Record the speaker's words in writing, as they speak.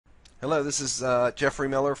Hello, this is Jeffrey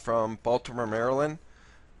Miller from Baltimore, Maryland.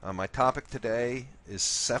 My topic today is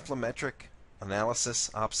cephalometric analysis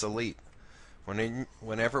obsolete.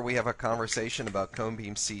 Whenever we have a conversation about cone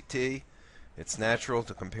beam CT, it's natural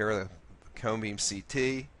to compare the cone beam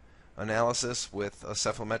CT analysis with a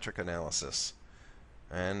cephalometric analysis.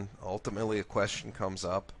 And ultimately a question comes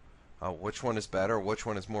up, which one is better, which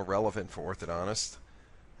one is more relevant for orthodontists?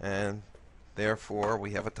 And therefore,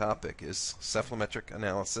 we have a topic: is cephalometric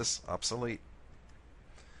analysis obsolete?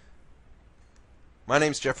 My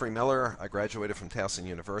name is Jeffrey Miller. I graduated from Towson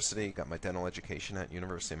University, got my dental education at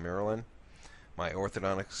University of Maryland, my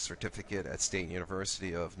orthodontic certificate at State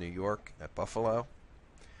University of New York at Buffalo,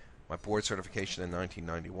 my board certification in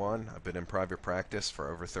 1991. I've been in private practice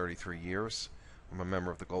for over 33 years. I'm a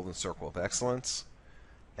member of the Golden Circle of Excellence,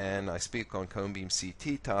 and I speak on cone beam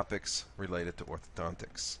CT topics related to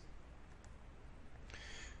orthodontics.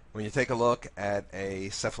 When you take a look at a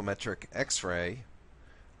cephalometric x-ray,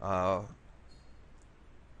 can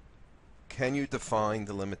you define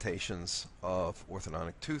the limitations of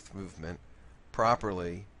orthodontic tooth movement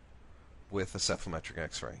properly with a cephalometric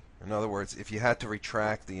x-ray? In other words, if you had to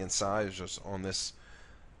retract the incisors on this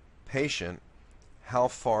patient, how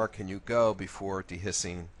far can you go before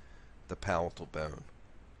dehiscing the palatal bone?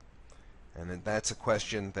 And that's a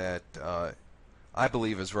question that I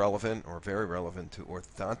believe is relevant, or very relevant, to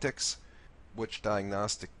orthodontics. Which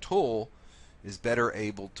diagnostic tool is better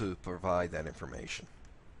able to provide that information?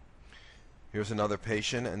 Here's another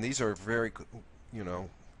patient, and these are very,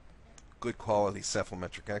 good quality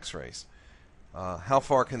cephalometric x-rays. How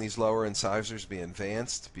far can these lower incisors be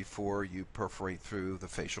advanced before you perforate through the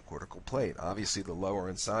facial cortical plate? Obviously, the lower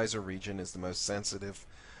incisor region is the most sensitive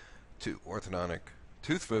to orthodontic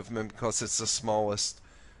tooth movement because it's the smallest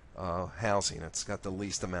housing. It's got the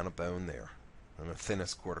least amount of bone there and the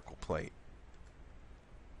thinnest cortical plate.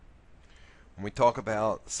 When we talk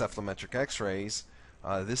about cephalometric x-rays,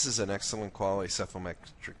 this is an excellent quality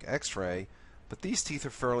cephalometric x-ray, but these teeth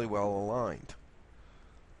are fairly well aligned.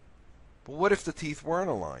 But what if the teeth weren't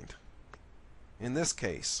aligned? In this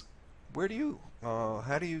case, how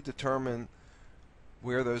do you determine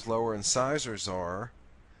where those lower incisors are?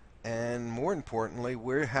 And more importantly,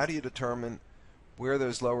 how do you determine where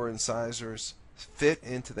those lower incisors fit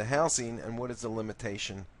into the housing, and what is the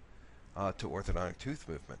limitation to orthodontic tooth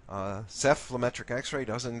movement? Cephalometric x-ray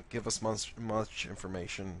doesn't give us much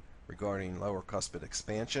information regarding lower cuspid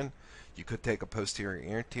expansion. You could take a posterior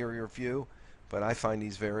anterior view, but I find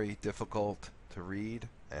these very difficult to read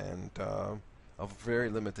and of very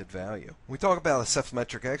limited value. When we talk about a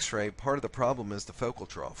cephalometric x-ray, part of the problem is the focal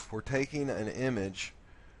trough. We're taking an image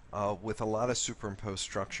with a lot of superimposed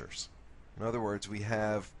structures. In other words, we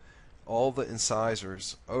have all the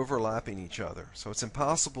incisors overlapping each other, so it's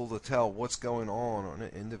impossible to tell what's going on an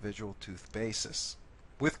individual tooth basis.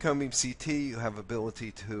 With cone beam CT, you have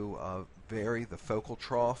ability to vary the focal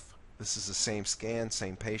trough. This is the same scan,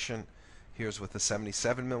 same patient. Here's with a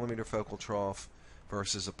 77 millimeter focal trough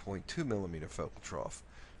versus a 0.2 millimeter focal trough.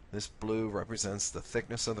 This blue represents the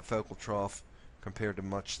thickness of the focal trough compared to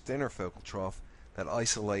much thinner focal trough that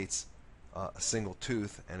isolates a single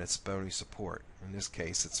tooth and its bony support. In this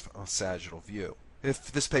case, it's a sagittal view. If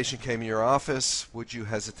this patient came in your office, would you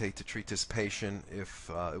hesitate to treat this patient if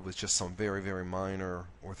it was just some very, very minor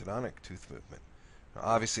orthodontic tooth movement? Now,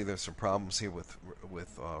 obviously, there's some problems here with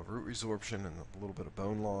root resorption and a little bit of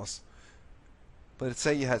bone loss. But let's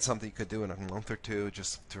say you had something you could do in a month or two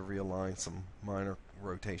just to realign some minor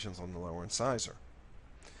rotations on the lower incisor.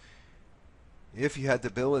 If you had the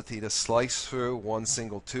ability to slice through one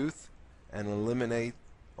single tooth and eliminate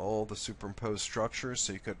all the superimposed structures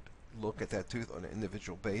so you could look at that tooth on an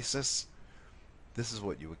individual basis, this is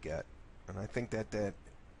what you would get. And I think that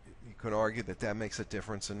you could argue that makes a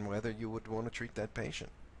difference in whether you would want to treat that patient.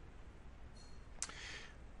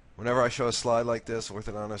 Whenever I show a slide like this,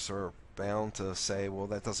 orthodontists are bound to say, well,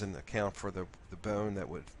 that doesn't account for the bone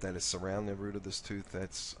that is surrounding the root of this tooth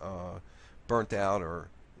that's burnt out or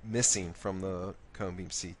missing from the cone beam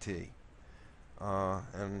CT.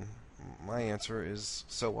 And my answer is,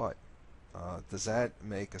 so what? Does that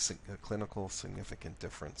make a clinical significant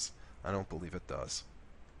difference? I don't believe it does.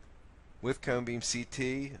 With cone beam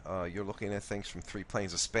CT, you're looking at things from three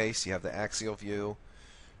planes of space. You have the axial view,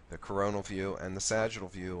 the coronal view, and the sagittal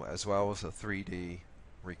view, as well as a 3D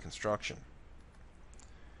reconstruction.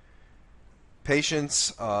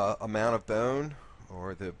 Patient's amount of bone,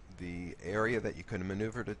 or the area that you can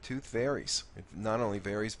maneuver the tooth, varies. It not only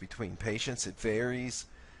varies between patients, it varies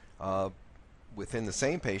within the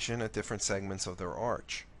same patient at different segments of their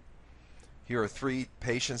arch. Here are three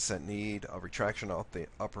patients that need a retraction of the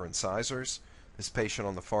upper incisors. This patient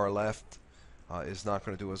on the far left is not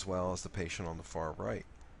going to do as well as the patient on the far right.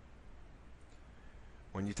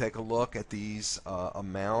 When you take a look at these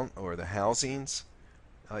amount or the housings,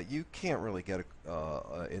 you can't really get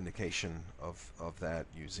an indication of that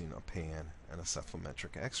using a pan and a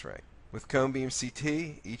cephalometric x-ray. With cone beam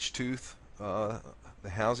CT, each tooth, the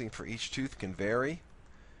housing for each tooth can vary.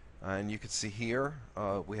 And you can see here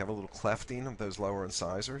we have a little clefting of those lower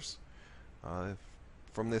incisors.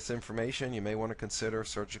 From this information, you may want to consider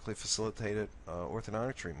surgically facilitated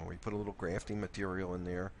orthodontic treatment, where you put a little grafting material in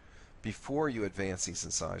there before you advance these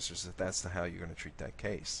incisors, if that's how you're going to treat that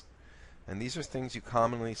case. And these are things you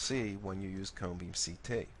commonly see when you use cone beam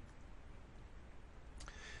CT.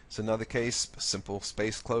 It's another case, simple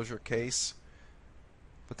space closure case.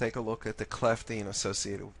 But take a look at the clefting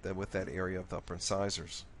associated with that area of the upper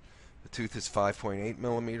incisors. The tooth is 5.8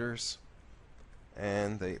 millimeters,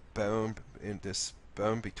 and the bone in this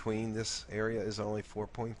bone between this area is only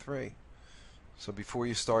 4.3. So before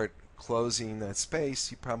you start closing that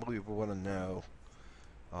space, you probably will want to know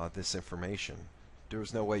this information.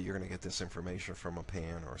 There's no way you're going to get this information from a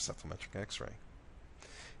pan or a cephalometric x-ray.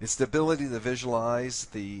 It's the ability to visualize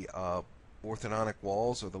the orthodontic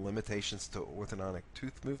walls or the limitations to orthodontic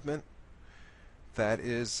tooth movement that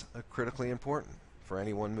is critically important for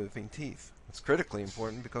anyone moving teeth. It's critically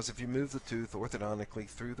important because if you move the tooth orthodontically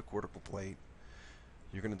through the cortical plate,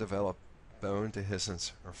 you're going to develop bone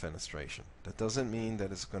dehiscence or fenestration. That doesn't mean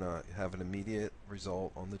that it's going to have an immediate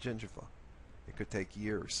result on the gingiva. It could take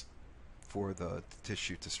years for the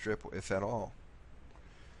tissue to strip, if at all.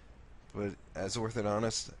 But as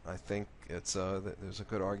orthodontists, I think it's there's a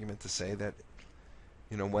good argument to say that,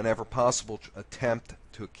 whenever possible, attempt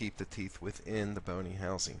to keep the teeth within the bony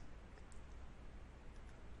housing.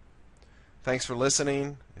 Thanks for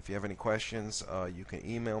listening. If you have any questions, you can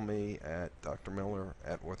email me at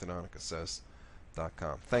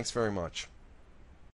drmiller@orthodonticassist.com. Thanks very much.